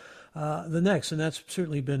 days the next? And that's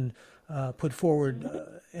certainly been put forward.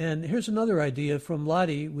 And here's another idea from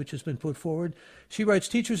Lottie, which has been put forward. She writes,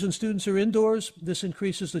 teachers and students are indoors. This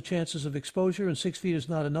increases the chances of exposure, and 6 feet is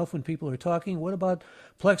not enough when people are talking. What about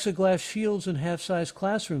plexiglass shields in half-size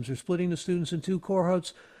classrooms, or splitting the students in two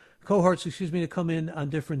cohorts, to come in on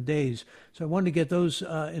different days? So I wanted to get those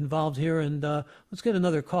involved here, and let's get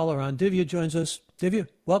another caller on. Divya joins us. Divya,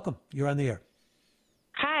 welcome. You're on the air.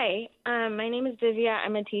 Hi, my name is Divya.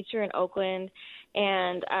 I'm a teacher in Oakland,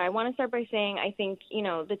 and I want to start by saying I think,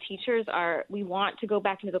 the teachers we want to go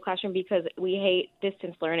back into the classroom because we hate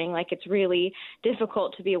distance learning. Like, it's really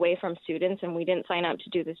difficult to be away from students, and we didn't sign up to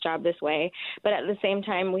do this job this way. But at the same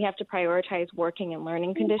time, we have to prioritize working and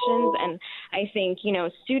learning conditions, and I think,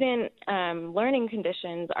 student learning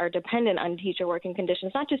conditions are dependent on teacher working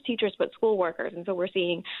conditions, not just teachers, but school workers. And so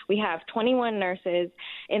we have 21 nurses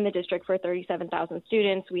in the district for 37,000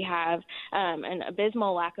 students. We have an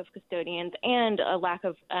abysmal lack of custodians and a lack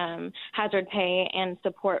of hazard pay and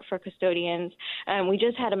support for custodians. We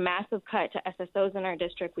just had a massive cut to SSOs in our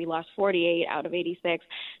district. We lost 48 out of 86.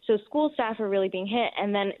 So school staff are really being hit.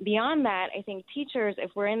 And then beyond that, I think teachers,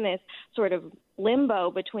 if we're in this sort of limbo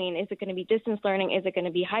between, is it going to be distance learning, is it going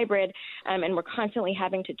to be hybrid, and we're constantly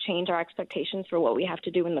having to change our expectations for what we have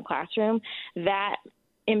to do in the classroom, that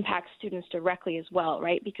impacts students directly as well,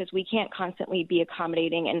 right? Because we can't constantly be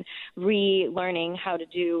accommodating and relearning how to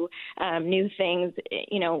do new things.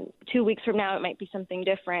 2 weeks from now, it might be something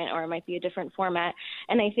different, or it might be a different format.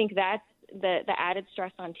 And I think that's the added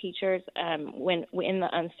stress on teachers when in the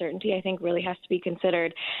uncertainty, I think, really has to be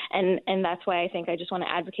considered. And that's why I think I just want to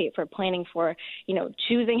advocate for planning for,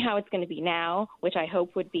 choosing how it's going to be now, which I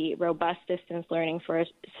hope would be robust distance learning for a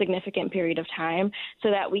significant period of time, so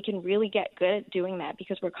that we can really get good at doing that,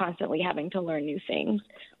 because we're constantly having to learn new things.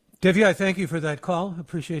 Divya, I thank you for that call.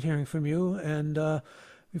 Appreciate hearing from you. And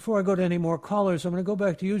before I go to any more callers, I'm going to go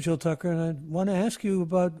back to you, Jill Tucker, and I want to ask you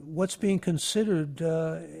about what's being considered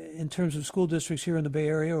in terms of school districts here in the Bay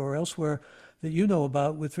Area or elsewhere that you know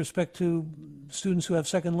about with respect to students who have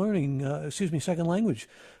second language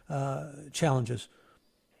challenges.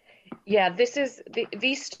 Yeah,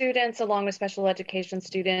 these students, along with special education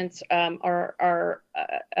students, are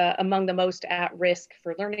among the most at risk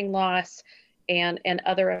for learning loss and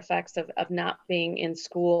other effects of not being in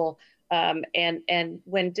school. And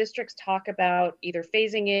when districts talk about either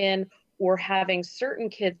phasing in or having certain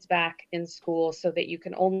kids back in school so that you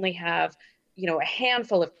can only have, a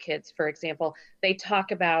handful of kids, for example. They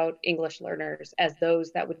talk about English learners as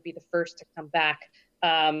those that would be the first to come back,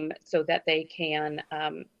 so that they can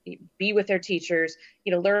be with their teachers.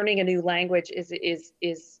 Learning a new language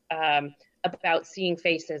is about seeing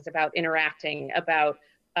faces, about interacting, about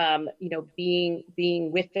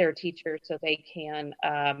being with their teachers so they can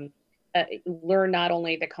learn not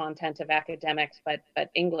only the content of academics but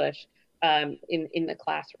English in the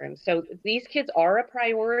classroom. So these kids are a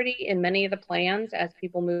priority in many of the plans as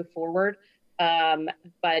people move forward.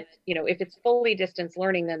 But if it's fully distance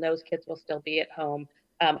learning, then those kids will still be at home.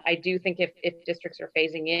 I do think if districts are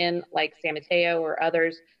phasing in, like San Mateo or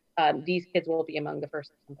others, these kids will be among the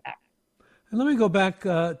first to come back. And let me go back,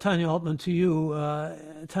 Tanya Altman, to you.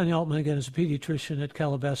 Tanya Altman, again, is a pediatrician at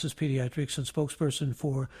Calabasas Pediatrics and spokesperson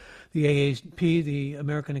for the AAP, the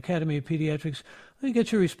American Academy of Pediatrics. Let me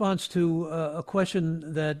get your response to a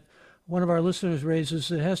question that one of our listeners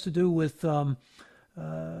raises. It has to do with,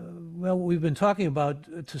 we've been talking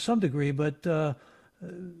about to some degree, but the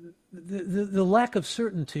lack of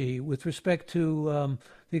certainty with respect to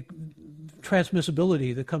the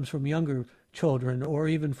transmissibility that comes from younger children or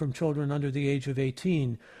even from children under the age of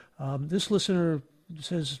 18. This listener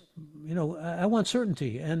says, I want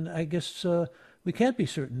certainty, and I guess we can't be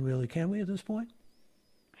certain, really, can we, at this point?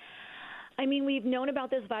 I mean, we've known about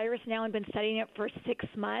this virus now and been studying it for 6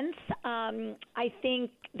 months. I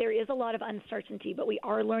think there is a lot of uncertainty, but we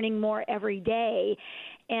are learning more every day.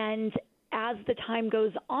 And as the time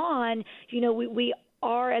goes on, we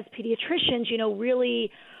are, as pediatricians, really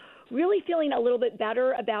feeling a little bit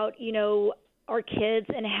better about, our kids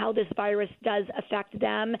and how this virus does affect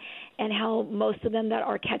them and how most of them that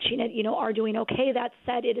are catching it, are doing okay. That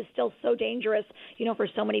said, it is still so dangerous, for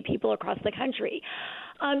so many people across the country.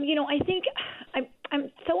 I think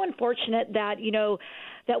I'm so unfortunate that,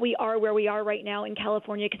 that we are where we are right now in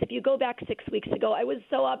California, because if you go back 6 weeks ago, I was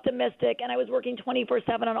so optimistic and I was working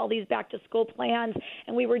 24/7 on all these back-to-school plans,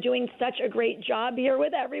 and we were doing such a great job here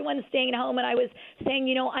with everyone staying home, and I was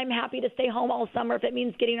saying, I'm happy to stay home all summer if it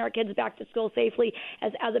means getting our kids back to school safely.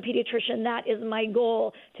 As a pediatrician, that is my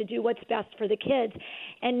goal, to do what's best for the kids.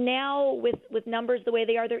 And now with numbers the way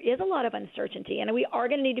they are, there is a lot of uncertainty, and we are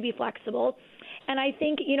going to need to be flexible. And I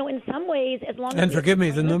think, in some ways, as long as... And forgive me,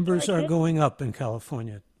 the numbers are going up in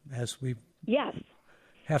California as we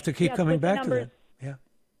have to keep coming back to that. Yeah.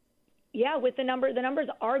 Yeah, with the numbers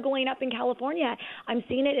are going up in California. I'm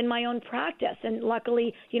seeing it in my own practice. And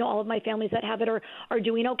luckily, all of my families that have it are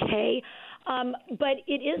doing okay. But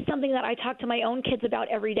it is something that I talk to my own kids about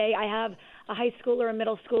every day. I have a high schooler, a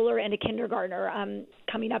middle schooler, and a kindergartner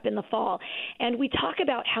coming up in the fall. And we talk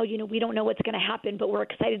about how, we don't know what's going to happen, but we're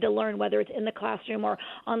excited to learn, whether it's in the classroom or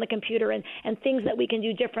on the computer, and things that we can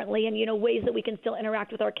do differently, and, ways that we can still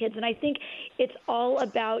interact with our kids. And I think it's all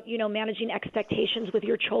about, managing expectations with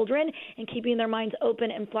your children and keeping their minds open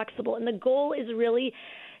and flexible. And the goal is really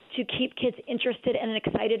to keep kids interested and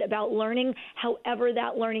excited about learning, however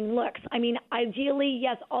that learning looks. I mean, ideally,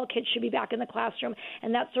 yes, all kids should be back in the classroom,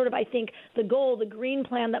 and that's sort of, I think, the goal, the green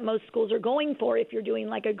plan that most schools are going for, if you're doing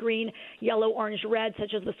like a green, yellow, orange, red,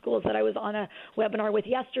 such as the schools that I was on a webinar with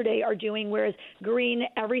yesterday are doing, whereas green,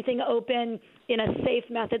 everything open in a safe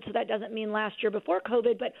method. So that doesn't mean last year before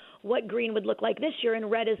COVID, but what green would look like this year, and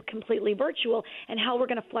red is completely virtual, and how we're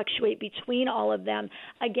going to fluctuate between all of them.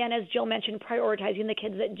 Again, as Jill mentioned, prioritizing the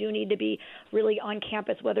kids that do need to be really on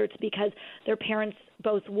campus, whether it's because their parents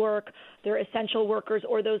both work, they're essential workers,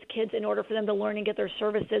 or those kids, in order for them to learn and get their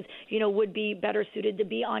services, would be better suited to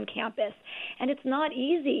be on campus. And it's not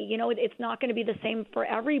easy. It's not going to be the same for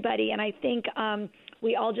everybody. And I think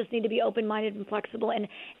we all just need to be open-minded and flexible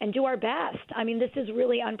and do our best. I mean, this is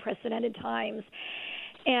really unprecedented times.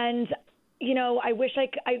 And I wish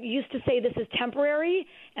I used to say this is temporary,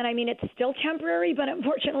 and I mean, it's still temporary, but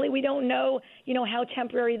unfortunately we don't know, how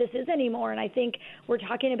temporary this is anymore. And I think we're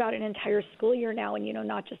talking about an entire school year now, and,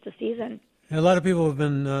 not just a season. A lot of people have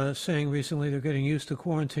been saying recently they're getting used to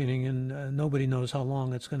quarantining, and nobody knows how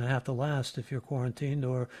long it's going to have to last if you're quarantined,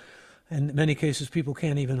 or in many cases people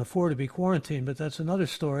can't even afford to be quarantined, but that's another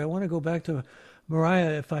story. I want to go back to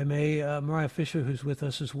Mariah, if I may, Mariah Fisher, who's with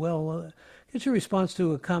us as well. Get your response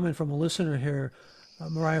to a comment from a listener here,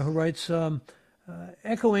 Mariah, who writes,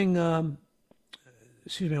 echoing, I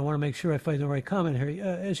want to make sure I find the right comment here.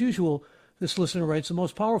 As usual, this listener writes, the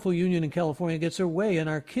most powerful union in California gets their way, and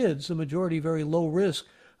our kids, the majority very low risk,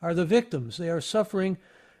 are the victims. They are suffering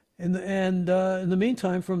in the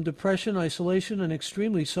meantime from depression, isolation, and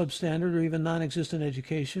extremely substandard or even non-existent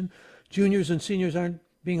education. Juniors and seniors aren't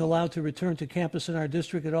being allowed to return to campus in our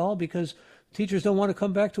district at all because teachers don't want to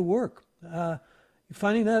come back to work. You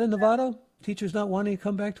finding that in Nevada? Teachers not wanting to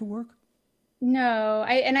come back to work? No,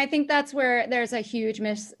 I think that's where there's a huge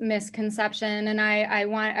misconception. And I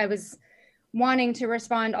was wanting to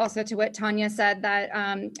respond also to what Tanya said, that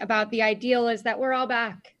about the ideal is that we're all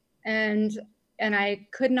back. And I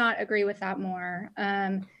could not agree with that more.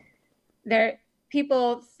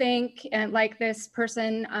 People think, and like this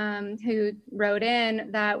person who wrote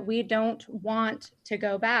in, that we don't want to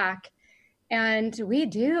go back. And we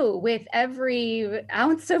do, with every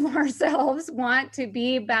ounce of ourselves, want to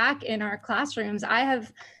be back in our classrooms. I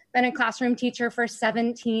have been a classroom teacher for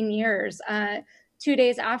 17 years. 2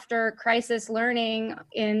 days after crisis learning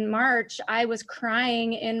in March, I was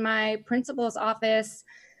crying in my principal's office.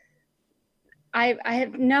 I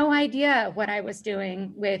have no idea what I was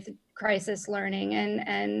doing with crisis learning,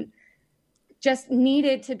 and just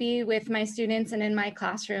needed to be with my students and in my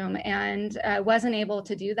classroom, and wasn't able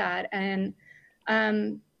to do that. And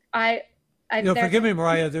forgive me,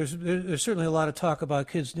 Mariah, there's certainly a lot of talk about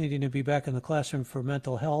kids needing to be back in the classroom for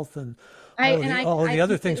mental health and all of the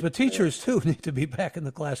other things, but teachers too need to be back in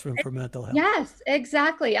the classroom for mental health. Yes,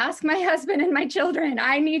 exactly. Ask my husband and my children.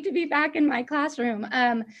 I need to be back in my classroom,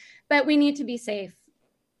 but we need to be safe.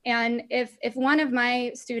 And if one of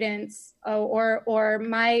my students or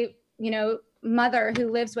my mother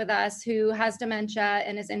who lives with us, who has dementia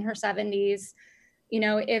and is in her 70s,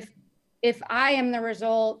 if I am the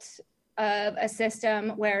result of a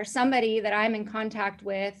system where somebody that I'm in contact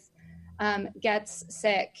with gets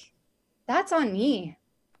sick, that's on me.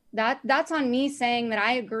 That's on me saying that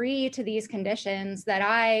I agree to these conditions, that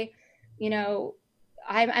I'm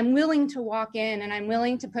willing to walk in, and I'm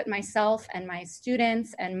willing to put myself and my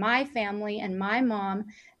students and my family and my mom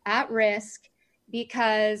at risk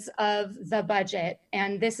because of the budget.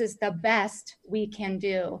 And this is the best we can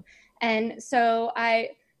do. And so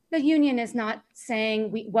the union is not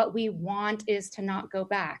saying what we want is to not go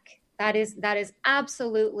back. That is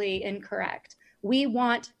absolutely incorrect. We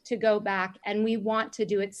want to go back, and we want to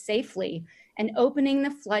do it safely. And opening the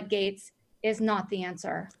floodgates is not the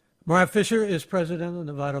answer. Mariah Fisher is president of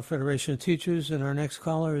the Nevada Federation of Teachers, and our next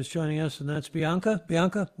caller is joining us, and that's Bianca.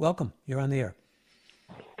 Bianca, welcome. You're on the air.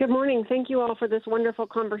 Good morning. Thank you all for this wonderful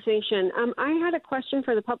conversation. I had a question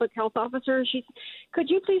for the public health officer. Could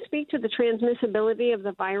you please speak to the transmissibility of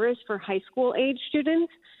the virus for high school age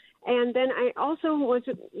students? And then I also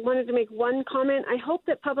wanted to make one comment. I hope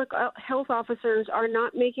that public health officers are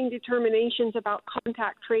not making determinations about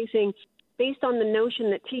contact tracing based on the notion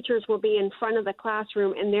that teachers will be in front of the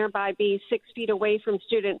classroom and thereby be 6 feet away from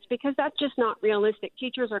students, because that's just not realistic.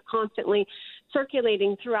 Teachers are constantly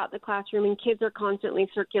circulating throughout the classroom, and kids are constantly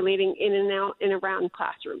circulating in and out and around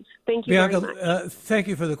classrooms. Thank you Bianca, very much. Thank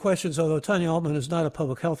you for the questions, although Tanya Altman is not a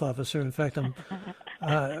public health officer. In fact,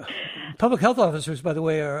 public health officers, by the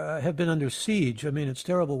way, have been under siege. I mean, it's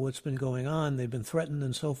terrible what's been going on. They've been threatened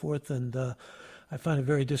and so forth, and I find it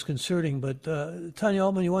very disconcerting. But Tanya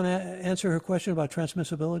Altman, you want to answer her question about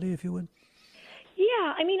transmissibility, if you would?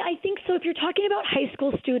 Yeah, I think so. If you're talking about high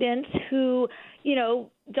school students who,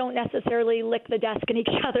 don't necessarily lick the desk in each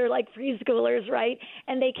other like preschoolers, right?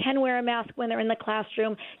 And they can wear a mask when they're in the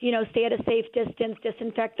classroom, stay at a safe distance,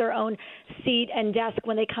 disinfect their own seat and desk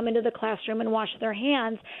when they come into the classroom and wash their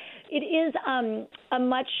hands. It is a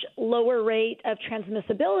much lower rate of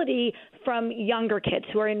transmissibility from younger kids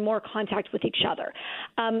who are in more contact with each other.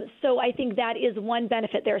 So I think that is one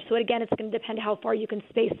benefit there. So again, it's going to depend how far you can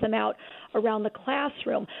space them out around the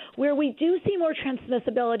classroom. Where we do see more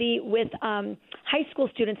transmissibility with high school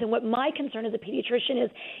students, and what my concern as a pediatrician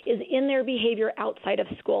is in their behavior outside of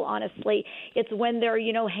school, honestly. It's when they're,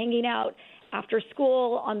 hanging out after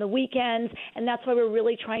school, on the weekends, and that's why we're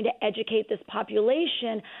really trying to educate this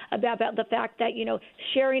population about the fact that,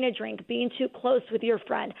 sharing a drink, being too close with your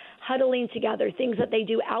friend, huddling together, things that they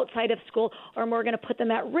do outside of school are more going to put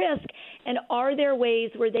them at risk. And are there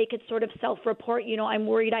ways where they could sort of self-report, I'm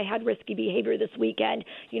worried I had risky behavior this weekend,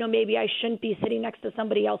 maybe I shouldn't be sitting next to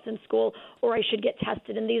somebody else in school, or I should get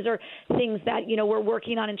tested. And these are things that, we're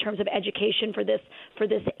working on in terms of education for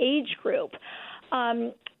this age group.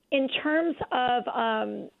 In terms of,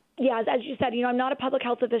 as you said, I'm not a public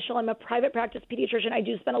health official. I'm a private practice pediatrician. I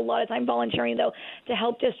do spend a lot of time volunteering, though, to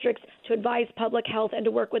help districts, to advise public health, and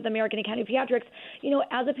to work with the American Academy of Pediatrics.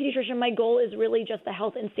 As a pediatrician, my goal is really just the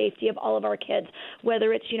health and safety of all of our kids,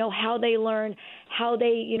 whether it's, how they learn, how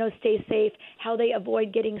they, stay safe, how they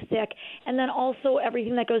avoid getting sick, and then also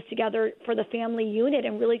everything that goes together for the family unit,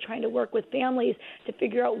 and really trying to work with families to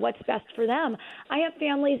figure out what's best for them. I have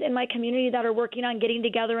families in my community that are working on getting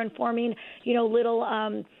together and forming,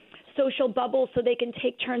 little social bubbles so they can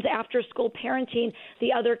take turns after school parenting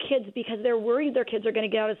the other kids because they're worried their kids are going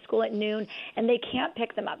to get out of school at noon and they can't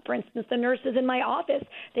pick them up. For instance, the nurses in my office,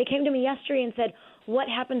 they came to me yesterday and said, what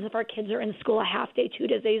happens if our kids are in school a half day, 2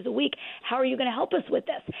 days a week? How are you going to help us with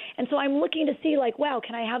this? And so I'm looking to see, like, wow,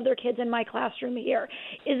 can I have their kids in my classroom here?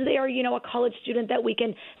 Is there, a college student that we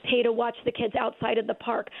can pay to watch the kids outside of the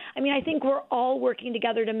park? I mean, I think we're all working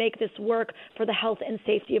together to make this work for the health and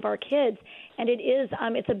safety of our kids. And it is,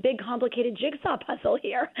 it's a big, complicated jigsaw puzzle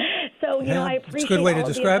here. So, I appreciate all of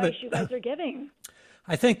the advice you guys are giving.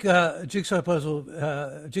 I think jigsaw puzzle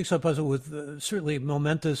with certainly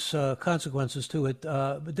momentous consequences to it.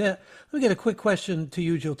 But let me get a quick question to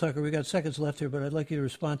you, Jill Tucker. We got seconds left here, but I'd like you to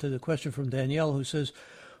respond to the question from Danielle, who says,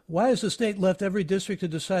 why has the state left every district to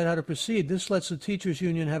decide how to proceed? This lets the teachers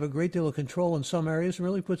union have a great deal of control in some areas and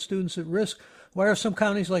really puts students at risk. Why are some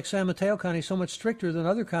counties like San Mateo County so much stricter than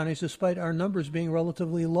other counties despite our numbers being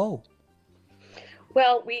relatively low?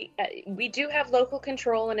 Well, we do have local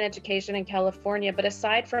control in education in California, but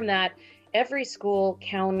aside from that, every school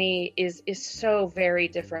county is so very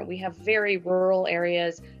different. We have very rural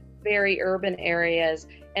areas, very urban areas,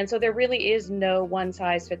 and so there really is no one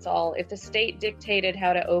size fits all. If the state dictated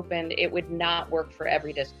how to open, it would not work for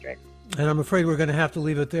every district. And I'm afraid we're going to have to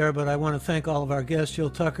leave it there, but I want to thank all of our guests. Jill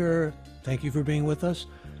Tucker, thank you for being with us.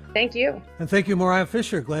 Thank you. And thank you, Mariah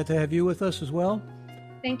Fisher. Glad to have you with us as well.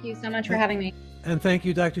 Thank you so much for having me. And thank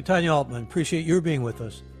you, Dr. Tanya Altman. Appreciate your being with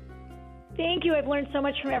us. Thank you. I've learned so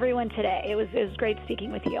much from everyone today. It was great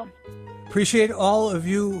speaking with you. Appreciate all of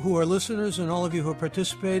you who are listeners and all of you who have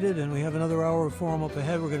participated. And we have another hour of forum up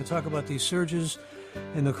ahead. We're going to talk about these surges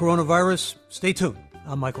in the coronavirus. Stay tuned.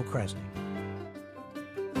 I'm Michael Krasny.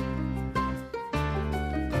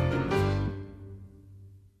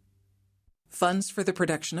 Funds for the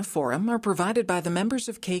production of Forum are provided by the members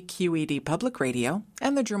of KQED Public Radio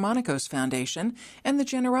and the Germanicos Foundation and the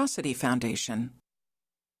Generosity Foundation.